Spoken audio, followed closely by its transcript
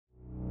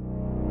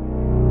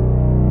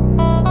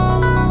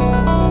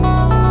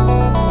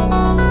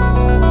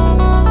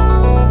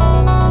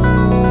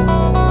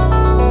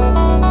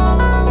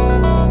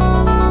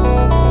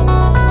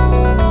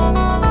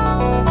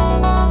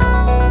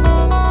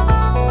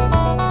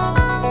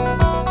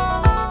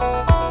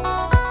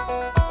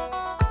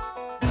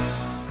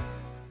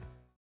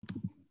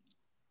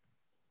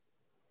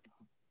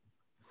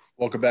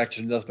Welcome back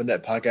to the Nothing But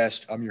Net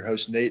podcast. I'm your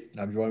host, Nate, and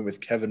I'm joined with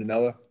Kevin and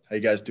Noah. How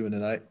you guys doing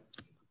tonight?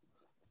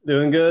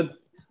 Doing good.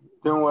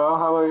 Doing well.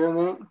 How about you,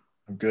 Nate?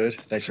 I'm good.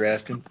 Thanks for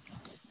asking.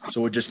 So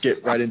we'll just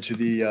get right into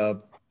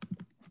the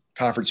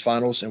conference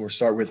finals, and we'll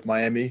start with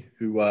Miami,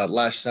 who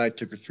last night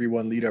took a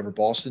 3-1 lead over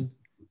Boston.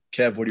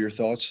 Kev, what are your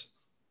thoughts?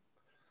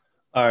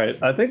 All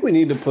right. I think we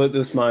need to put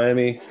this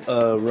Miami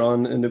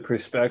run into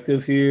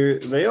perspective here.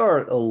 They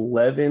are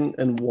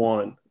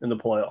 11-1 in the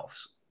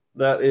playoffs.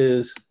 That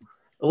is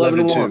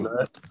 11-1,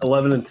 right?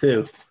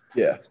 11-2.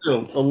 Yeah.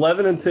 So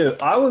 11-2.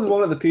 I was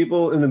one of the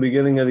people in the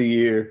beginning of the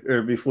year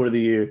or before the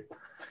year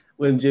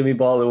when Jimmy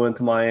Butler went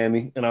to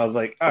Miami, and I was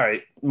like, all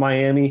right,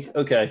 Miami,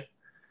 okay.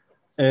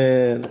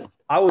 And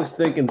I was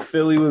thinking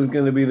Philly was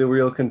going to be the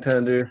real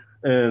contender,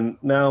 and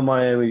now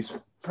Miami's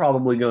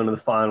probably going to the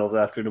finals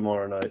after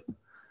tomorrow night.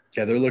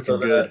 Yeah, they're looking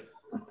good.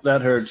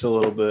 That hurts a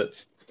little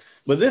bit.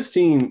 But this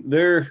team,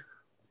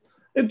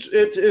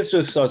 it's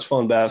just such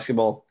fun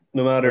basketball,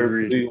 no matter who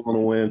you want to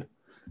win.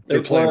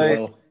 They're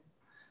playing well.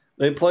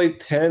 They play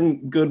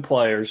 10 good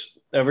players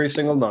every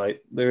single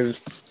night.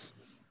 Not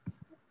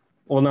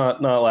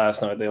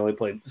last night. They only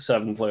played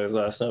 7 players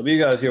last night. But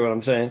you guys hear what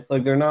I'm saying?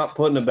 Like, they're not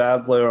putting a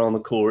bad player on the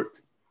court.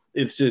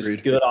 It's just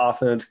good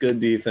offense, good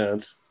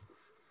defense.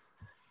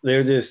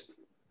 They're just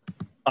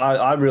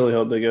I really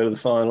hope they go to the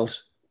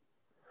finals.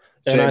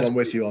 Same, I'm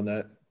with you on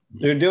that.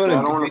 They're doing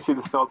I don't want to see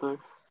the Celtics.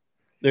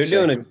 They're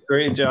doing a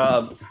great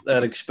job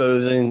at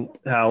exposing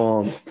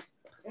how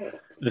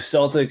the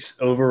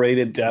Celtics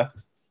overrated depth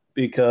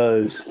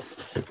because,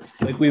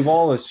 like, we've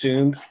all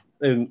assumed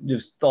and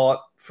just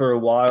thought for a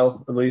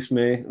while, at least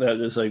me, that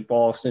just like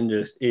Boston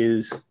just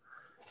is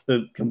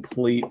the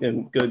complete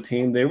and good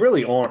team. They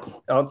really aren't.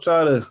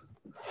 Outside of,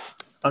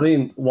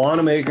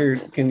 Wanamaker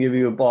can give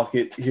you a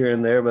bucket here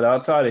and there, but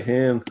outside of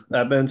him,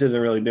 that bench isn't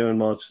really doing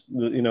much,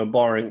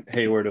 barring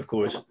Hayward, of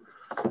course.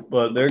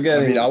 But they're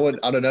getting –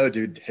 I don't know,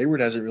 dude. Hayward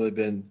hasn't really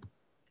been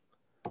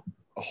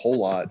a whole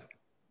lot.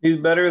 He's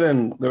better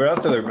than the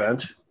rest of their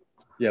bench.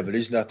 Yeah, but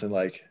he's nothing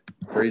like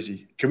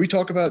crazy. Can we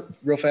talk about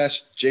real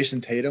fast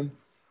Jason Tatum?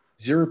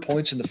 0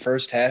 points in the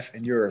first half,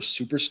 and you're a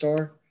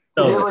superstar?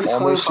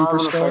 Almost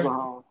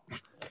superstar?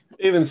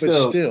 Even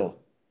still.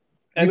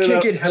 You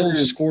can't get held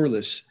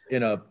scoreless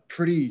in a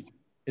pretty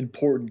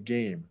important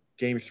game,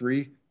 Game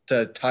 3,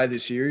 to tie the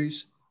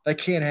series. That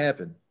can't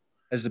happen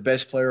as the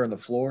best player on the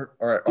floor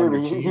or on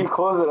your team. He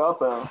closed it up,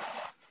 though.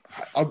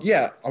 I'll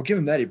give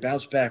him that. He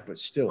bounced back, but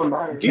still.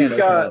 He's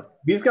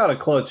got a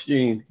clutch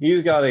gene.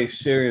 He's got a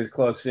serious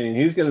clutch gene.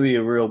 He's going to be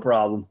a real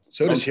problem.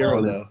 So does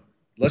Hero, though.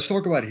 Let's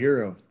talk about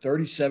Hero.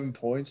 37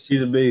 points.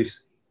 He's a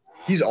beast.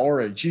 He's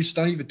orange. He's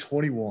not even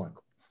 21.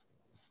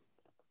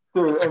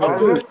 Dude,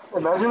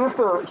 imagine if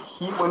the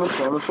Heat win the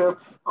championship.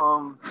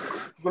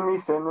 He's gonna be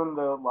sitting in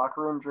the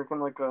locker room drinking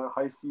like a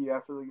high C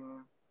after the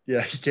game. Yeah,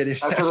 he can't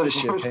even have the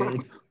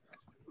champagne.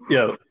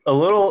 Yeah, a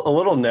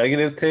little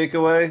negative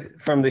takeaway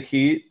from the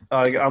Heat.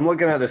 I'm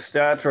looking at the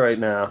stats right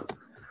now.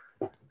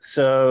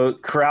 So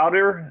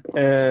Crowder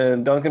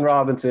and Duncan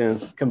Robinson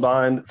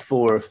combined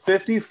for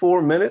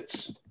 54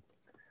 minutes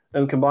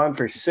and combined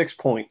for 6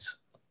 points.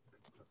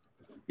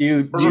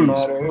 Doesn't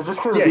matter. It's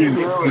just because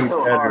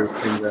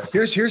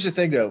Here's the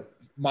thing, though.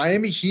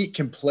 Miami Heat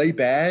can play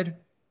bad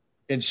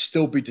and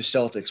still beat the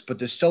Celtics, but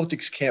the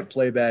Celtics can't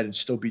play bad and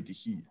still beat the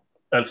Heat.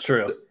 That's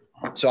true.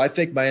 So I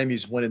think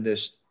Miami's winning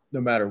this no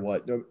matter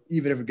what,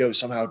 even if it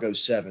somehow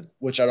goes 7,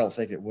 which I don't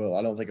think it will.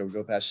 I don't think it will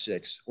go past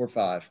 6 or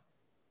 5.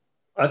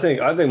 I think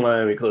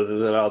Miami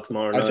closes it out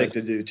tomorrow night. I think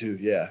they do too.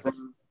 Yeah.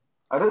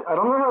 I don't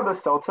know how the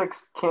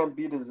Celtics can't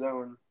beat a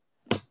zone.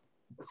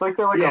 It's like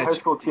they're like a high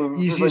school team.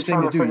 Easiest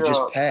thing to do, you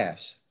just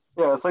pass.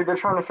 Yeah, it's like they're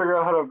trying to figure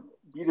out how to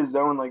beat a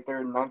zone like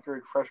they're a 9th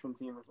grade freshman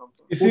team or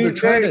something. You see,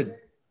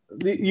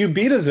 you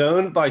beat a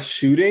zone by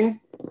shooting,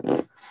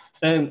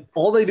 and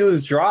all they do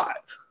is drive.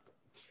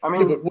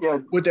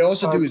 What they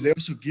also do is they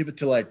also give it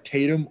to like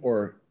Tatum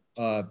or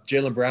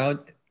Jaylen Brown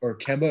or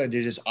Kemba, and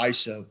they just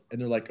ISO,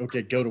 and they're like,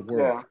 okay, go to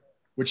work,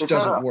 which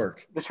doesn't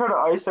work. They try to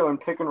ISO and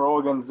pick and roll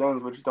against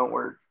zones, which don't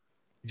work.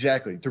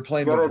 Exactly. They're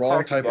playing the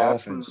wrong type of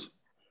offense.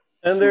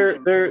 And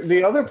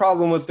the other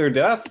problem with their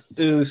depth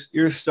is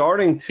you're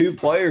starting 2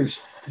 players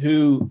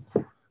who,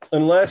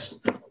 unless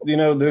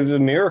there's a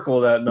miracle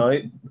that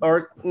night,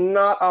 are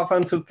not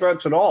offensive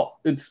threats at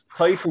all. It's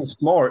Tyson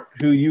Smart,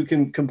 who you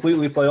can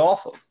completely play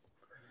off of.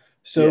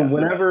 So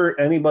whenever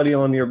anybody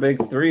on your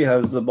big 3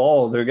 has the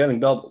ball, they're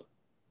getting doubled.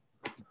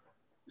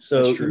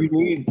 So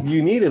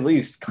you need at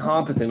least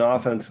competent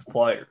offensive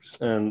players,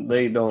 and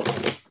they don't.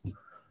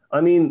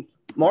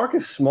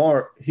 Marcus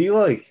Smart, he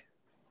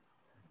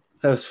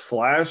has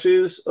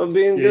flashes of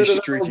being good. He's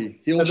streaky.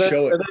 He'll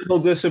show it. And then he'll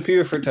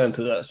disappear for 10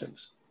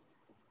 possessions.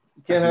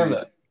 You can't have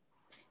that.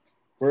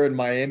 We're in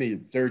Miami.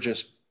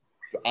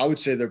 I would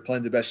say they're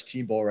playing the best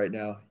team ball right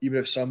now. Even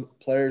if some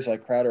players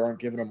like Crowder aren't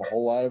giving them a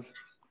whole lot of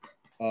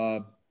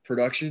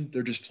production,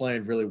 they're just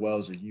playing really well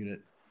as a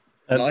unit.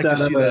 And I like to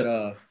see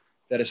that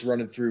it's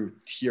running through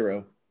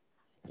Hero.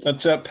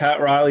 That's that Pat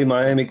Riley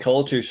Miami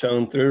culture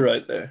showing through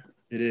right there.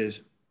 It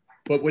is.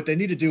 But what they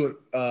need to do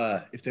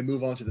if they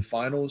move on to the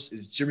finals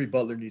is Jimmy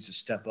Butler needs to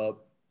step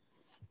up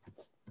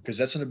because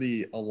that's going to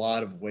be a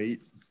lot of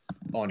weight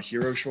on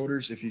Hero's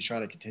shoulders if he's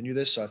trying to continue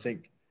this. So I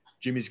think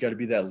Jimmy's got to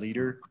be that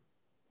leader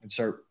and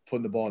start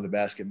putting the ball in the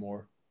basket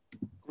more.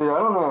 Yeah, I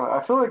don't know.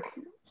 I feel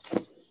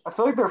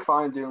like they're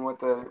fine doing what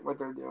they're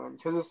doing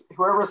because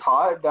whoever's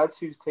hot, that's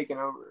who's taking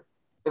over.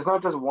 It's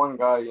not just one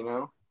guy, you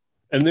know.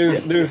 And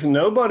there's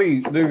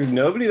nobody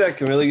that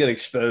can really get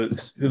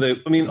exposed.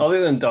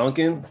 Other than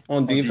Duncan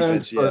on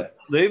defense, yeah. but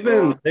they've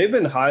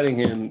been hiding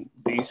him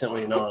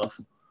decently enough.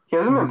 He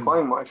hasn't been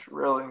playing much,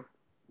 really.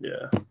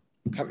 Yeah.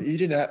 How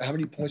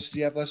many points did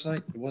he have last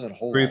night? It wasn't a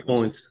whole 3 lot.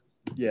 points.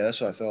 Yeah,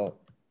 that's what I thought.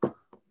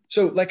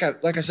 So like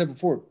I said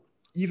before,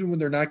 even when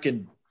they're not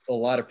getting a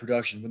lot of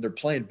production, when they're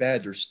playing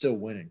bad, they're still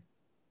winning.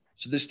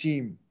 So this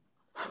team,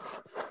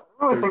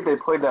 I don't think they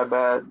played that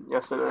bad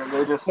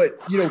yesterday.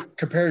 But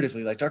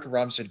comparatively, like Duncan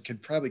Robinson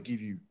could probably give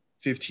you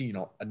 15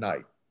 a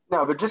night.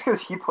 No, but just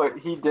because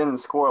he didn't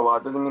score a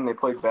lot doesn't mean they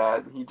played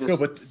bad. No,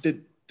 but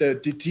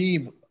the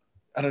team,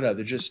 I don't know.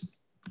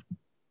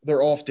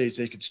 They're off days.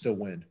 They could still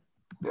win.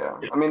 Yeah,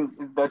 I mean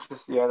that's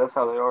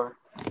how they are.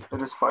 They're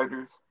just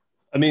fighters.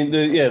 I mean,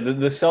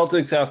 the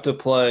Celtics have to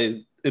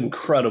play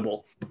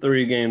incredible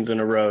 3 games in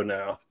a row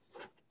now,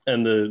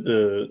 and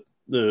the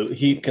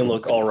Heat can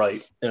look all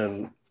right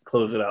and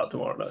close it out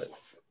tomorrow night.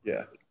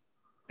 Yeah,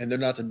 and they're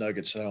not the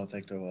Nuggets, so I don't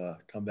think they'll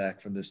come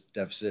back from this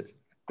deficit.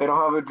 They don't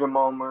have a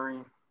Jamal Murray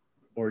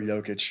or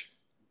Jokic.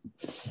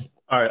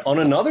 All right. On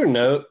another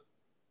note,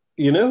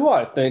 you know who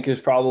I think is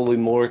probably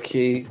more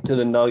key to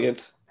the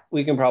Nuggets?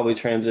 We can probably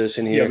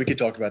transition here. Yeah, we can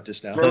talk about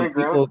this now. Some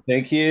people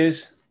think he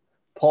is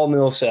Paul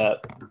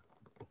Millsap.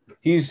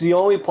 He's the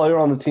only player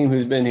on the team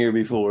who's been here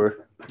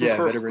before. Yeah,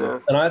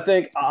 veteran. And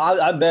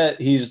I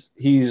bet he's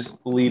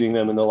leading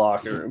them in the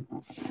locker room.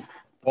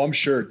 Well, I'm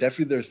sure.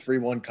 Definitely their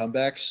 3-1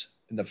 comebacks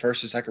in the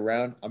first and second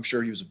round. I'm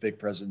sure he was a big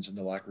presence in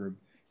the locker room.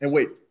 And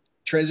wait,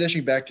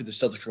 transitioning back to the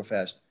Celtics real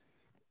fast.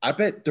 I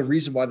bet the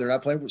reason why they're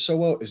not playing so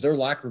well is their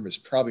locker room is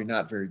probably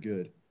not very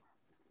good.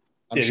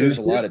 I'm sure there's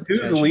a lot of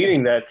who's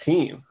leading that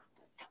team.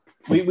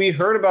 We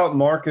heard about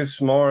Marcus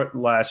Smart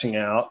lashing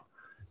out.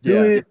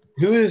 Yeah.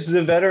 Who is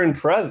the veteran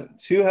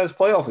presence? Who has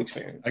playoff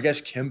experience? I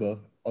guess Kimba,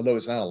 although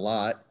it's not a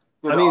lot.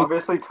 Dude,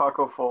 obviously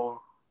Taco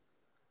Fall.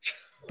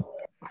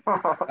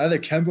 Either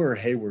Kemba or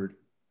Haywood.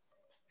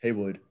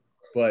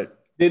 But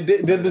did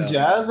the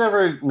Jazz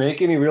ever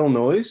make any real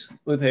noise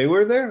with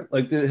Hayward there?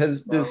 Like,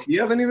 does he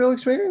have any real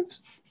experience?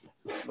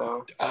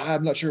 No.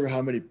 I'm not sure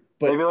how many,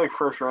 but maybe like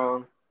first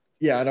round.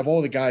 Yeah, out of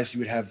all the guys, you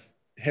would have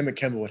him and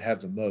Kemba would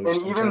have the most.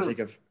 And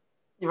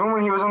even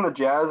when he was on the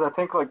Jazz, I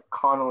think like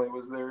Connolly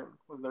was their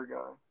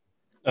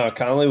guy.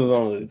 Connolly was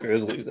on the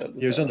Grizzlies.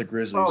 He was on the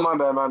Grizzlies. Oh, my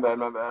bad.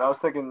 I was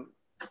thinking,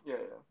 my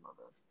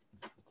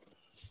bad.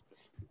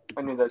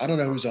 I knew that. I don't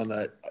know who's on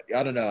that.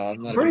 I don't know.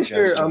 I'm pretty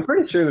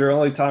sure their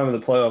only time in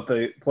the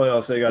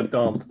playoffs they got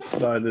dumped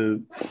by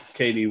the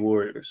KD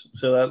Warriors.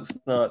 So that's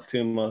not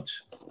too much.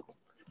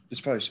 It's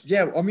probably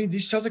I mean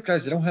these Celtic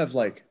guys, they don't have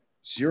like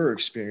zero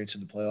experience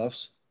in the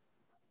playoffs.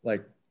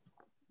 Like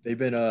they've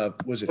been 3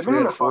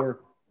 out of 4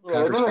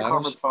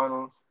 conference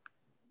finals.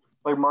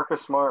 Like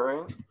Marcus Smart,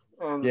 right?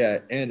 And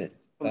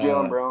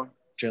Jaylen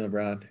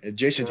Brown. And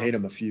Jason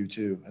Tatum a few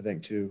too, I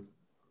think too.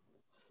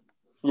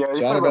 Yeah,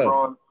 so I don't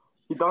know.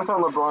 He dunked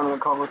on LeBron in the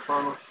conference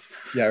finals.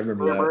 Yeah, I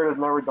remember that. Bird has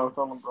never dunked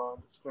on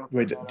LeBron.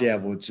 Wait,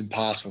 it's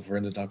impossible for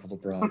him to dunk on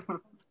LeBron.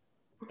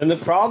 And the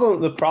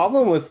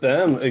problem with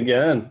them,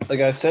 again, like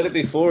I said it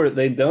before,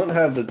 they don't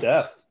have the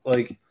depth.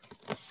 Like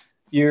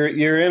you're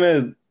in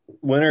a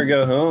winner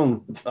go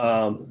home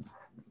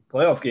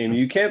playoff game.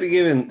 You can't be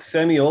giving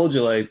Semi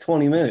Ojeleye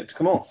 20 minutes.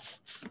 Come on.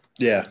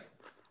 Yeah.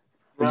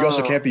 But you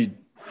also can't be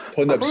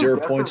putting up 0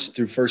 points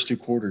through first 2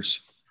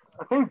 quarters.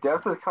 I think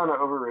depth is kind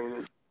of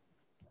overrated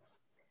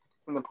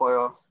in the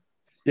playoffs.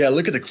 Yeah,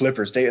 look at the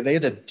Clippers. They had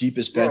the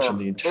deepest bench in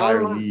the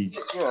entire league.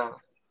 Yeah.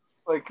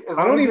 Like, as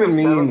I don't even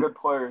mean good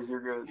players,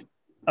 you're good.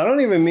 I don't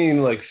even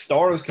mean like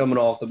stars coming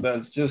off the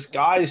bench, just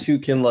guys who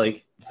can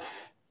like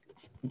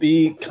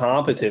be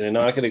competent and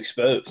not get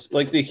exposed.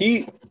 Like the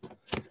Heat,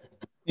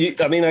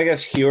 I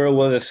guess Hero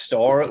was a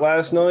star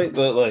last night,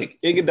 but like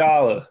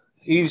Iguodala,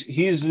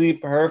 he's the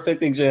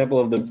perfect example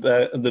of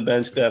the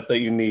bench depth that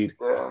you need.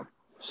 Yeah.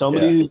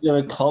 Somebody who's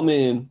gonna come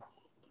in,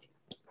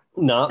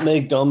 not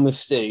make dumb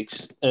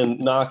mistakes, and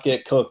not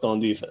get cooked on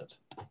defense.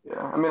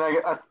 Yeah, I mean,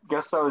 I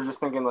guess I was just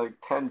thinking like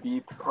 10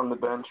 deep on the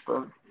bench,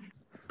 but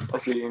I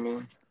see what you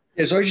mean.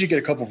 Yeah, as long as you get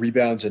a couple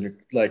rebounds and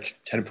like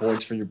 10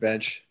 points from your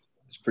bench,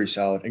 it's pretty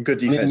solid. And good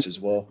defense as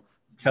well.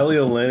 Kelly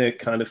Olynyk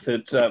kind of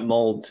fits that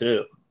mold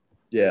too.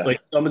 Yeah. Like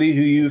somebody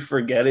who you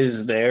forget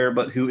is there,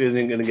 but who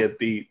isn't going to get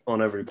beat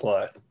on every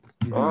play.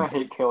 Mm-hmm. I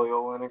hate Kelly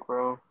Olynyk,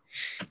 bro.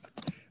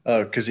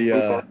 Because he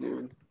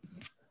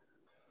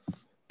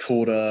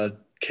pulled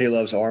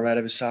Caleb's arm out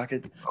of his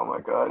socket. Oh, my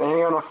God. And he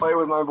got in a fight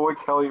with my boy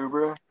Kelly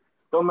Oubre.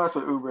 Don't mess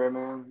with Oubre,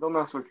 man. Don't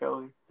mess with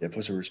Kelly. Yeah,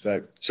 put some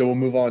respect. So we'll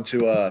move on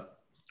to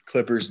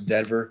Clippers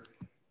Denver,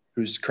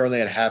 who's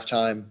currently at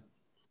halftime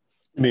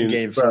in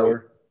Game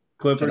 4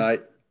 Clippers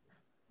tonight.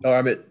 Oh,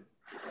 I'm at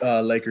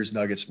Lakers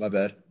Nuggets. My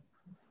bad.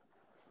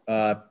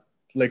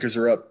 Lakers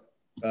are up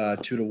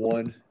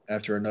 2-1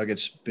 after a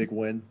Nuggets big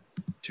win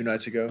 2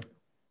 nights ago.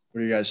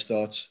 What are you guys'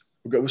 thoughts?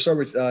 We'll start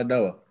with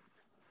Noah.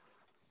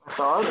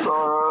 Thoughts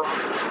are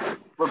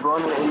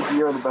LeBron and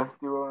AD are the best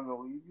duo in the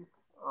league.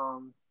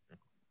 I'm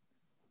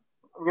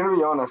gonna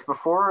be honest.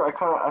 Before I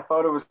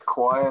thought it was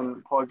Kawhi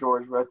and Paul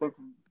George, but I think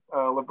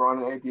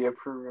LeBron and AD have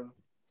proven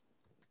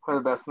are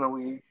the best in the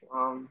league.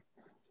 And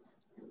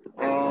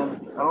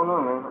I don't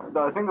know, man.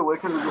 I think the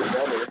Lakers will get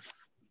better.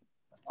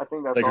 I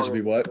think that's Lakers all will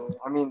be they what? say.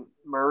 I mean,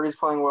 Murray's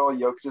playing well,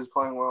 Jokic is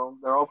playing well.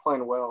 They're all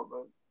playing well,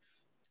 but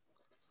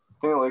I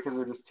think the Lakers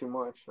are just too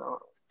much.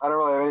 I don't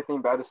really have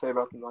anything bad to say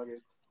about the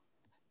Nuggets.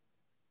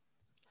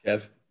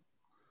 Kev?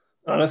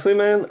 Honestly,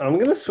 man, I'm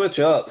gonna switch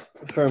up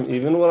from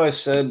even what I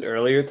said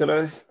earlier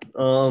today.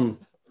 The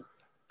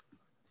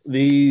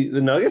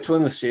Nuggets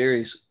win the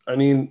series. I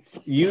mean,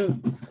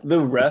 the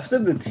rest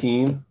of the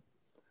team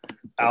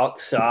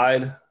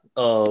outside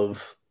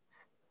of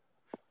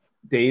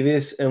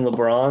Davis and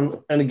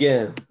LeBron, and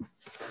again,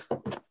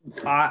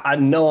 I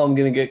know I'm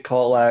gonna get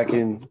caught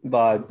lacking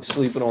by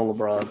sleeping on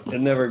LeBron.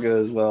 It never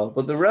goes well.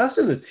 But the rest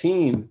of the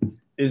team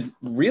is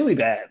really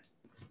bad.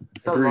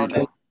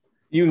 Agreed.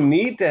 You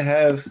need to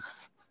have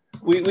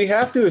we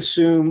have to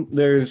assume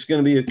there's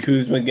going to be a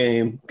Kuzma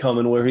game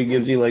coming where he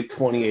gives you like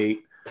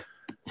 28,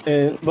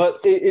 but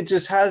it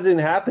just hasn't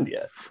happened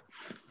yet.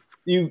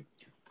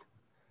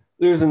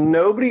 There's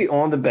nobody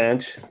on the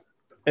bench,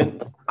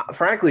 and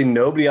frankly,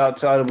 nobody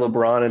outside of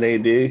LeBron and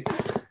AD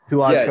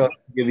who I trust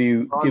to give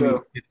you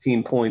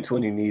 15 points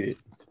when you need it.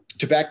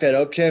 To back that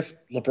up, Kev,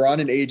 LeBron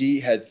and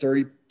AD had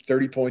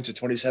 30 points and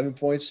 27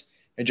 points,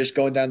 and just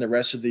going down the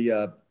rest of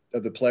the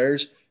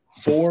players.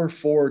 4,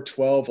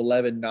 12,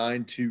 11,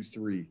 9, 2,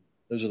 3.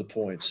 Those are the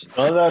points.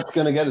 None of that's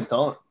going to get it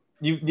done.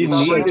 You need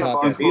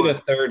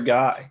a third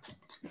guy.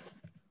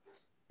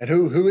 And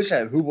who is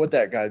that? Who would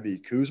that guy be?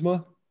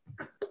 Kuzma?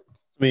 I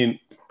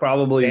mean,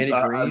 probably Danny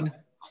Green.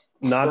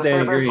 Not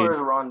Danny Green. Player is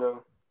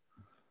Rondo.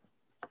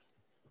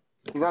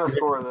 He's not a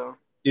scorer though.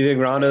 You think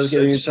Rondo's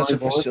getting such a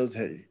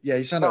facilitator? Yeah,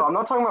 he's not. No, I'm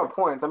not talking about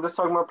points. I'm just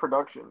talking about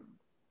production.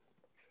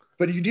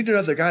 But you need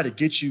another guy to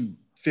get you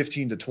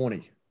 15 to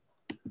 20.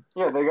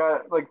 Yeah, they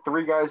got like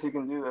 3 guys who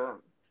can do that.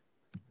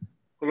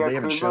 They got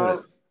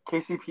Kuzma,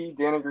 KCP,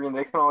 Danny Green.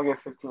 They can all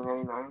get 15,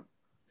 99.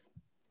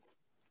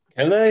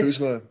 Can they?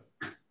 Kuzma.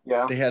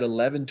 Yeah. They had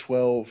 11,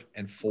 12,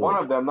 and 4.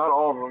 One of them, not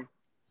all of them.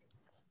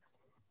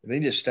 They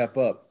need to step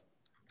up.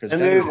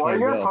 And why are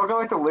you guys talking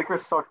like the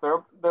Lakers suck? They're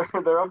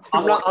up to.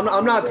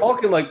 I'm not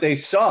talking like they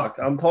suck.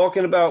 I'm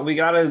talking about we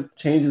got to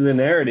change the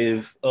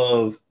narrative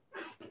of.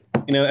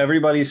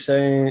 Everybody's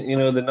saying,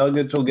 the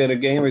Nuggets will get a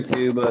game or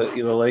two, but,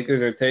 the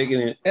Lakers are taking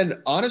it. And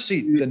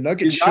honestly, the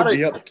Nuggets should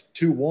be up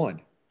 2-1.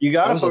 You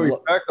got to put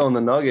respect on the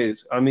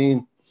Nuggets. I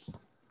mean,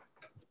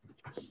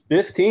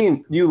 this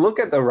team, you look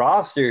at the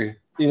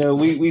roster,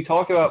 we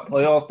talk about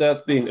playoff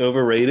depth being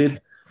overrated.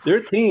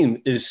 Their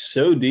team is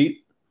so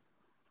deep.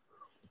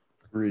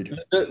 Agreed.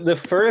 The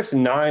first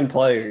 9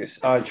 players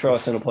I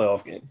trust in a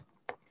playoff game.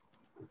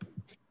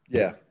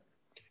 Yeah.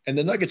 And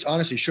the Nuggets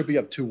honestly should be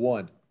up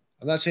 2-1.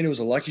 I'm not saying it was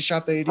a lucky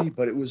shot by AD,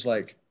 but it was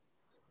like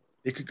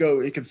it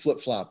could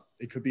flip flop.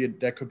 That could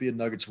be a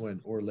Nuggets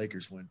win or a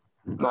Lakers win.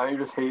 Nah, you're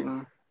just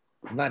hating.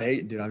 I'm not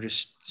hating, dude. I'm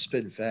just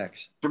spitting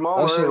facts.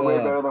 Jamal Murray way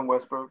better than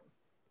Westbrook.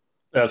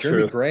 That's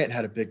Jeremy true. Grant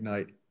had a big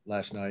night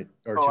last night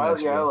or 2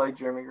 nights ago. I like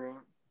Jeremy Grant.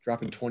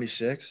 Dropping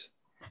 26.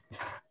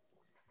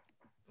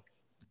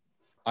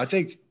 I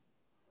think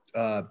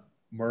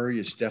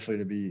Murray is definitely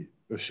going to be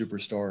a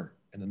superstar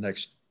in the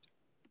next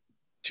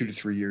 2 to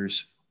 3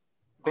 years.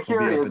 I think he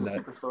already is a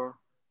superstar.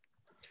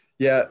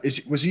 Yeah,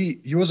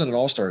 he wasn't an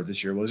all-star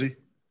this year, was he?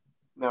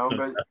 No,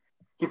 but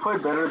he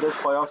played better this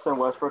playoffs than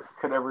Westbrook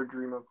could ever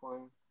dream of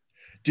playing.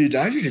 Dude,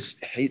 now you're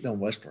just hating on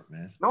Westbrook,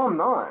 man. No, I'm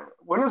not.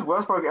 When has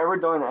Westbrook ever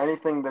done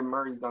anything that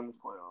Murray's done this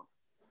playoff?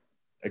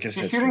 I guess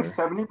he's that's shooting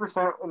fair.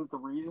 70% in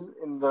threes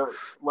in the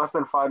less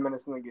than 5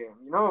 minutes in the game.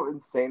 You know how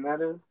insane that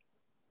is?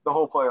 The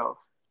whole playoffs.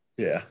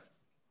 Yeah.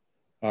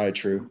 All right,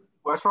 true.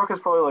 Westbrook is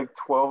probably like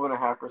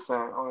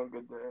 12.5% on a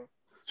good day.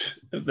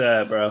 If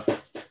that, bro.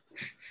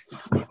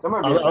 That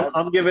might be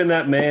I'm giving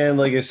that man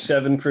like a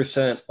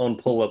 7% on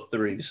pull-up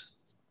threes.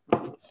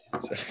 What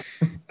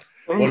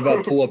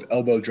about pull-up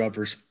elbow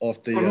jumpers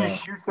off the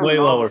way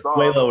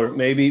lower,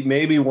 maybe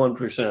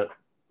 1%.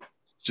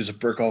 Just a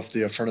brick off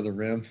the front of the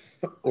rim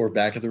or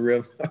back of the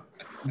rim?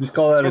 Just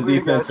call that a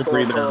defensive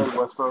rebound.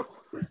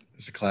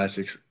 It's the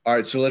classics. All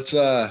right, so let's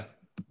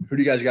who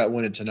do you guys got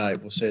winning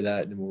tonight? We'll say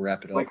that and then we'll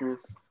wrap it up.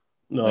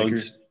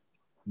 Lakers.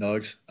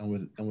 Nuggets.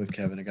 I'm with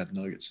Kevin. I got the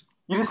Nuggets.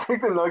 You just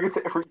take the Nuggets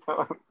every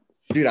time.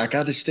 Dude, I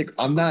got to stick.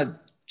 I'm not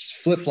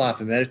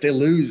flip-flopping, man. If they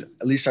lose,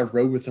 at least I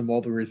rode with them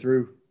all the way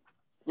through.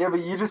 Yeah,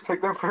 but you just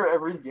pick them for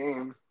every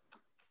game.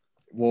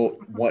 Well,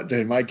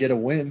 they might get a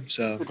win,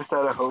 so. They just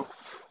out of hopes.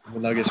 I'm a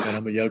Nuggets fan.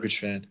 I'm a Jokic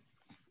fan.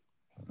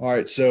 All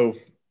right, so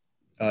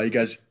you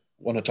guys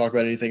want to talk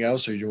about anything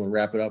else, or you want to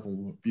wrap it up and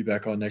we'll be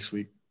back on next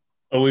week?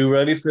 Are we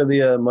ready for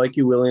the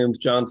Mikey Williams,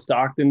 John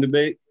Stockton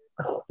debate?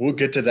 We'll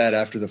get to that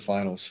after the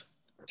finals,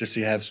 just so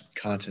you have some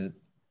content.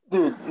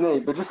 Dude,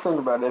 Nate, but just think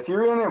about it. If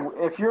you're in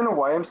a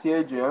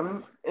YMCA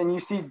gym and you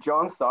see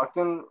John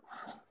Stockton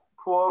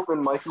pull up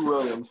and Mikey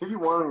Williams, who do you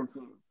want on your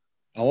team?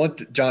 I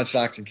want John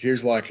Stockton.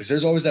 Here's why: because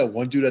there's always that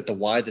one dude at the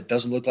Y that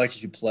doesn't look like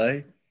he can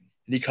play,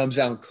 and he comes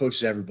out and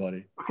cooks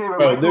everybody. Okay, but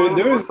Bro, Mikey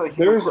Williams looks like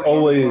he can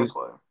play and he can't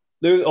play.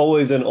 There's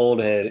always an old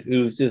head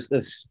who's just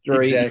a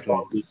straight Exactly.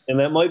 Bobby, and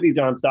that might be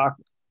John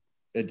Stockton.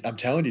 I'm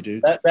telling you,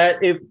 dude. That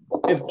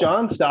if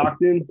John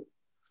Stockton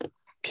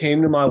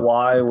came to my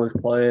Y and was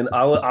playing,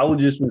 I would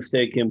just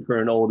mistake him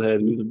for an old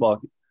head who's a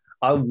bucket.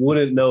 I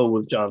wouldn't know it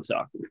was John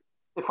Stockton.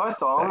 If I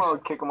saw him, I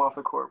would kick him off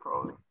the court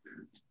probably.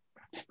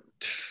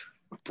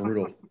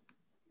 Brutal.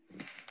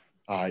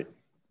 All right.